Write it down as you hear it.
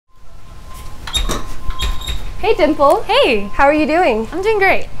Hey Dimple! Hey! How are you doing? I'm doing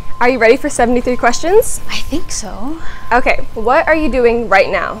great. Are you ready for 73 questions? I think so. Okay, what are you doing right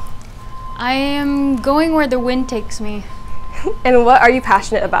now? I am going where the wind takes me. And what are you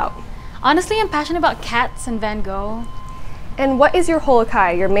passionate about? Honestly, I'm passionate about cats and Van Gogh. And what is your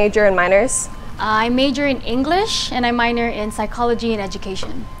holokai, your major and minors? I major in English and I minor in psychology and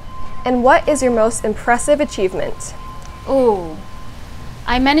education. And what is your most impressive achievement? Oh,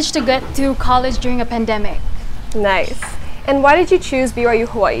 I managed to get through college during a pandemic. Nice. And why did you choose BYU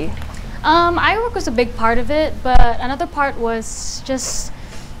Hawaii? Iwork was a big part of it, but another part was just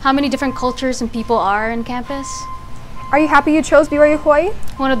how many different cultures and people are in campus. Are you happy you chose BYU Hawaii?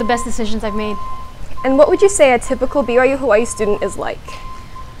 One of the best decisions I've made. And what would you say a typical BYU Hawaii student is like?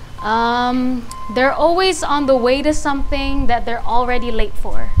 They're always on the way to something that they're already late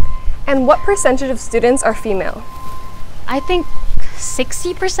for. And what percentage of students are female? I think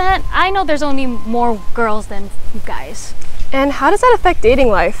 60%. I know there's only more girls than guys. And how does that affect dating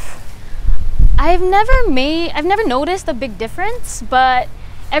life? I've never noticed a big difference, but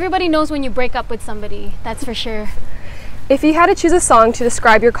everybody knows when you break up with somebody, that's for sure. If you had to choose a song to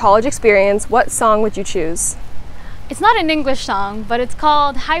describe your college experience, what song would you choose? It's not an English song, but it's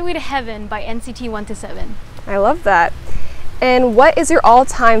called Highway to Heaven by NCT 127. I love that. And what is your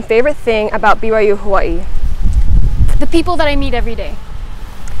all-time favorite thing about BYU Hawaii? The people that I meet every day.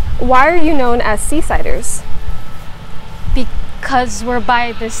 Why are you known as Seasiders? Because we're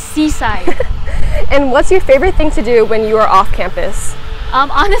by the seaside. And what's your favorite thing to do when you are off campus?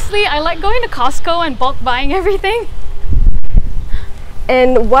 Honestly, I like going to Costco and bulk buying everything.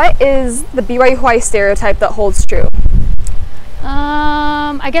 And what is the BYU Hawaii stereotype that holds true?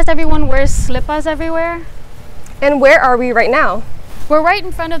 I guess everyone wears slippers everywhere. And where are we right now? We're right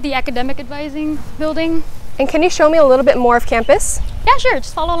in front of the academic advising building. And can you show me a little bit more of campus? Yeah, sure,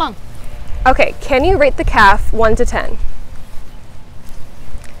 just follow along. Okay, can you rate the CAF 1 to 10?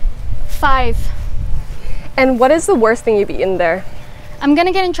 5. And what is the worst thing you've eaten there? I'm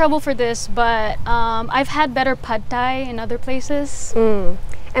gonna get in trouble for this, but I've had better pad thai in other places.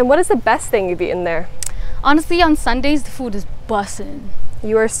 And what is the best thing you've eaten there? Honestly, on Sundays, the food is bussin'.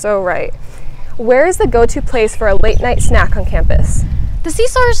 You are so right. Where is the go-to place for a late night snack on campus? The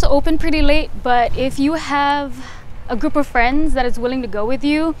Seesaws open pretty late, but if you have a group of friends that is willing to go with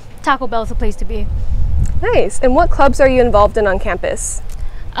you, Taco Bell's the place to be. Nice. And what clubs are you involved in on campus?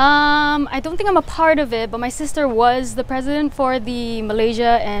 I don't think I'm a part of it, but my sister was the president for the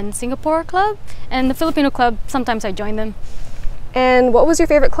Malaysia and Singapore club, and the Filipino club, sometimes I join them. And what was your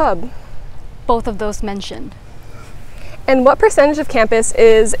favorite club? Both of those mentioned. And what percentage of campus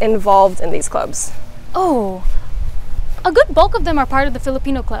is involved in these clubs? Oh, a good bulk of them are part of the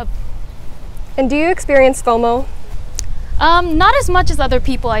Filipino club. And do you experience FOMO? Not as much as other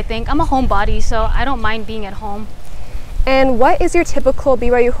people, I think. I'm a homebody, so I don't mind being at home. And what is your typical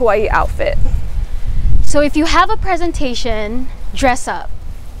BYU Hawaii outfit? So if you have a presentation, dress up.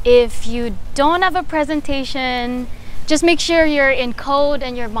 If you don't have a presentation, just make sure you're in code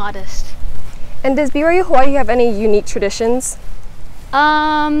and you're modest. And does BYU Hawaii have any unique traditions?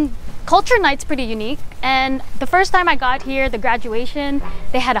 Culture night's pretty unique, and the first time I got here, the graduation,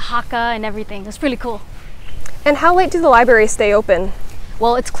 they had a haka and everything. It was really cool. And how late do the libraries stay open?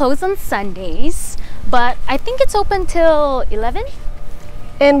 Well, it's closed on Sundays, but I think it's open till 11.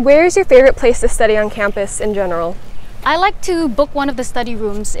 And where is your favorite place to study on campus in general? I like to book one of the study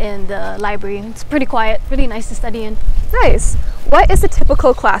rooms in the library. It's pretty quiet, really nice to study in. Nice. What is the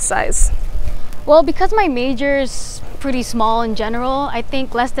typical class size? Well, because my major is pretty small in general, I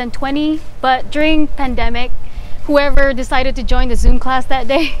think less than 20, but during pandemic, whoever decided to join the Zoom class that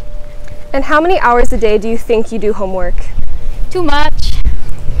day. And how many hours a day do you think you do homework? Too much.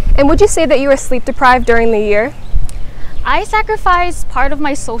 And would you say that you were sleep deprived during the year? I sacrificed part of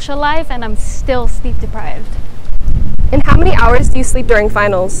my social life and I'm still sleep deprived. And how many hours do you sleep during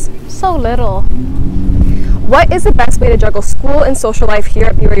finals? So little. What is the best way to juggle school and social life here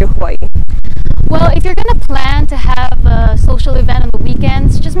at BYU Hawaii? Well, if you're gonna plan to have a social event on the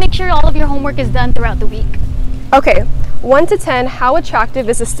weekends, just make sure all of your homework is done throughout the week. Okay, 1 to 10, how attractive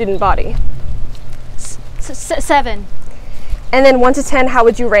is the student body? 7. And then 1 to 10, how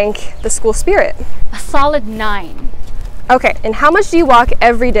would you rank the school spirit? A solid 9. Okay, and how much do you walk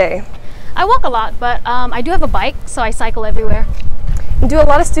every day? I walk a lot, but I do have a bike, so I cycle everywhere. And do a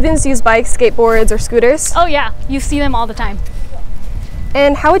lot of students use bikes, skateboards, or scooters? Oh yeah, you see them all the time.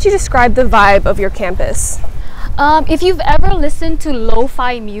 And how would you describe the vibe of your campus? If you've ever listened to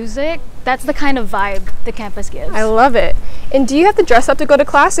lo-fi music, that's the kind of vibe the campus gives. I love it. And do you have to dress up to go to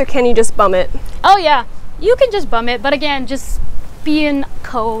class, or can you just bum it? Oh yeah, you can just bum it, but again, just be in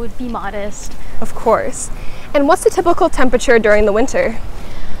code, be modest. Of course. And what's the typical temperature during the winter?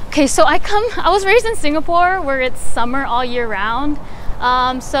 Okay, so I was raised in Singapore where it's summer all year round.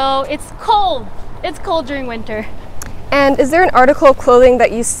 So it's cold. It's cold during winter. And is there an article of clothing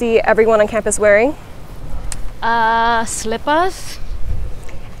that you see everyone on campus wearing? Slippers.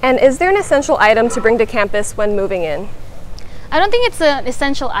 And is there an essential item to bring to campus when moving in? I don't think it's an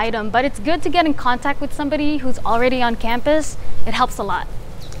essential item, but it's good to get in contact with somebody who's already on campus. It helps a lot.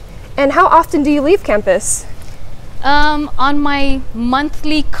 And how often do you leave campus? On my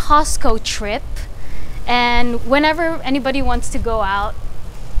monthly Costco trip, and whenever anybody wants to go out.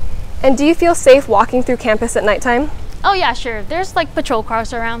 And do you feel safe walking through campus at nighttime? Oh yeah, sure. There's like patrol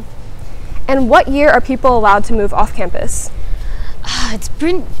cars around. And what year are people allowed to move off campus? It's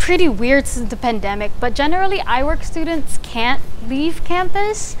been pretty weird since the pandemic, but generally iWork students can't leave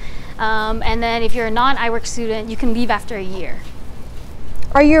campus. And then if you're a non-iWork student, you can leave after a year.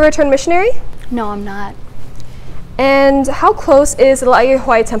 Are you a return missionary? No, I'm not. And how close is the Laie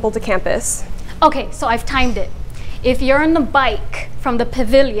Hawaii Temple to campus? Okay, so I've timed it. If you're on the bike from the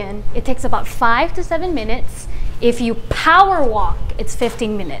pavilion, it takes about 5 to 7 minutes. If you power walk, it's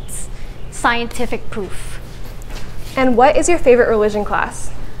 15 minutes. Scientific proof. And what is your favorite religion class?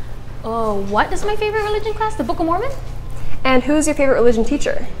 Oh, what is my favorite religion class? The Book of Mormon? And who is your favorite religion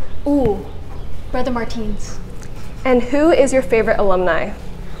teacher? Ooh, Brother Martins. And who is your favorite alumni?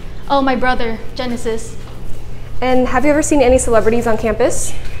 Oh, my brother, Genesis. And have you ever seen any celebrities on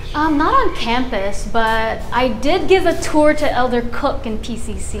campus? Not on campus, but I did give a tour to Elder Cook in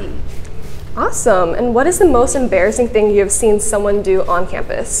PCC. Awesome. And what is the most embarrassing thing you have seen someone do on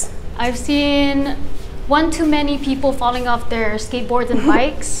campus? I've seen one too many people falling off their skateboards and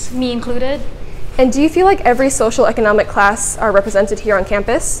bikes, me included. And do you feel like every social economic class are represented here on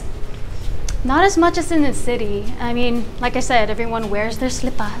campus? Not as much as in the city. I mean, like I said, everyone wears their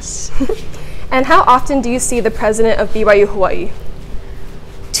slippers. And how often do you see the president of BYU Hawaii?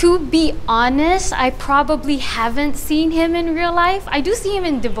 To be honest, I probably haven't seen him in real life. I do see him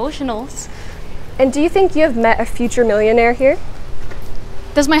in devotionals. And do you think you have met a future millionaire here?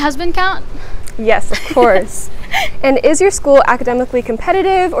 Does my husband count? Yes, of course. And is your school academically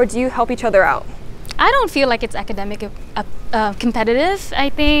competitive, or do you help each other out? I don't feel like it's academic competitive. I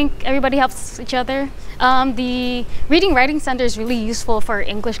think everybody helps each other. The Reading Writing Center is really useful for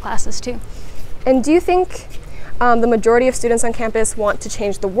English classes too. And do you think the majority of students on campus want to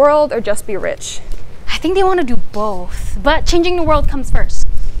change the world or just be rich? I think they want to do both, but changing the world comes first.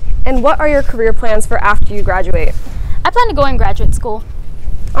 And what are your career plans for after you graduate? I plan to go in graduate school.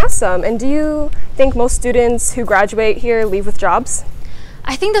 Awesome. And do you think most students who graduate here leave with jobs?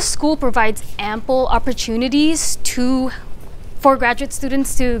 I think the school provides ample opportunities for graduate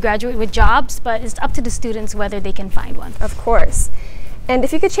students to graduate with jobs, but it's up to the students whether they can find one. Of course. And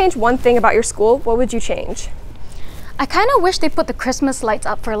if you could change one thing about your school, what would you change? I kind of wish they put the Christmas lights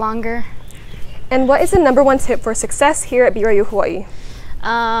up for longer. And what is the #1 tip for success here at BYU Hawaii?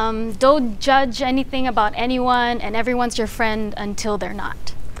 Don't judge anything about anyone, and everyone's your friend until they're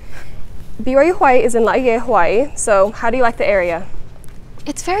not. BYU Hawaii is in Laie, Hawaii, so how do you like the area?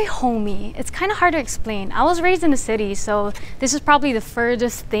 It's very homey. It's kind of hard to explain. I was raised in a city, so this is probably the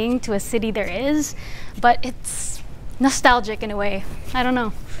furthest thing to a city there is, but it's nostalgic in a way. I don't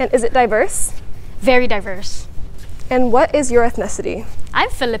know. And is it diverse? Very diverse. And what is your ethnicity? I'm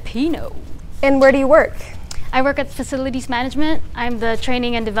Filipino. And where do you work? I work at facilities management. I'm the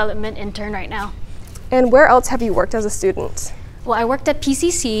training and development intern right now. And where else have you worked as a student? Well, I worked at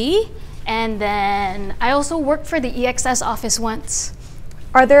PCC, and then I also worked for the EXS office once.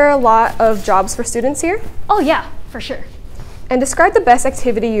 Are there a lot of jobs for students here? Oh yeah, for sure. And describe the best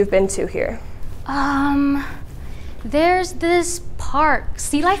activity you've been to here. There's this park,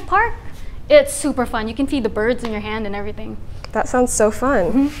 Sea Life Park. It's super fun. You can feed the birds in your hand and everything. That sounds so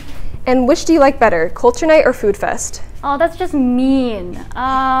fun. And which do you like better, Culture Night or Food Fest? Oh, that's just mean.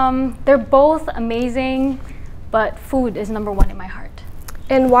 They're both amazing, but food is #1 in my heart.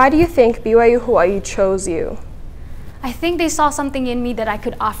 And why do you think BYU Hawaii chose you? I think they saw something in me that I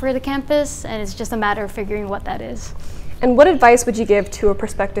could offer the campus, and it's just a matter of figuring what that is. And what advice would you give to a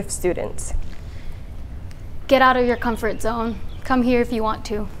prospective student? Get out of your comfort zone. Come here if you want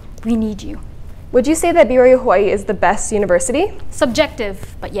to. We need you. Would you say that BYU Hawaii is the best university?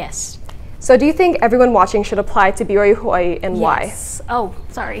 Subjective, but yes. So do you think everyone watching should apply to BYU Hawaii, and why? Yes. Oh,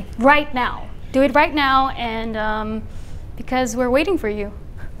 sorry. Right now. Do it right now, and because we're waiting for you.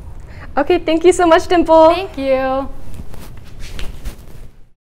 Okay, thank you so much, Dimple. Thank you.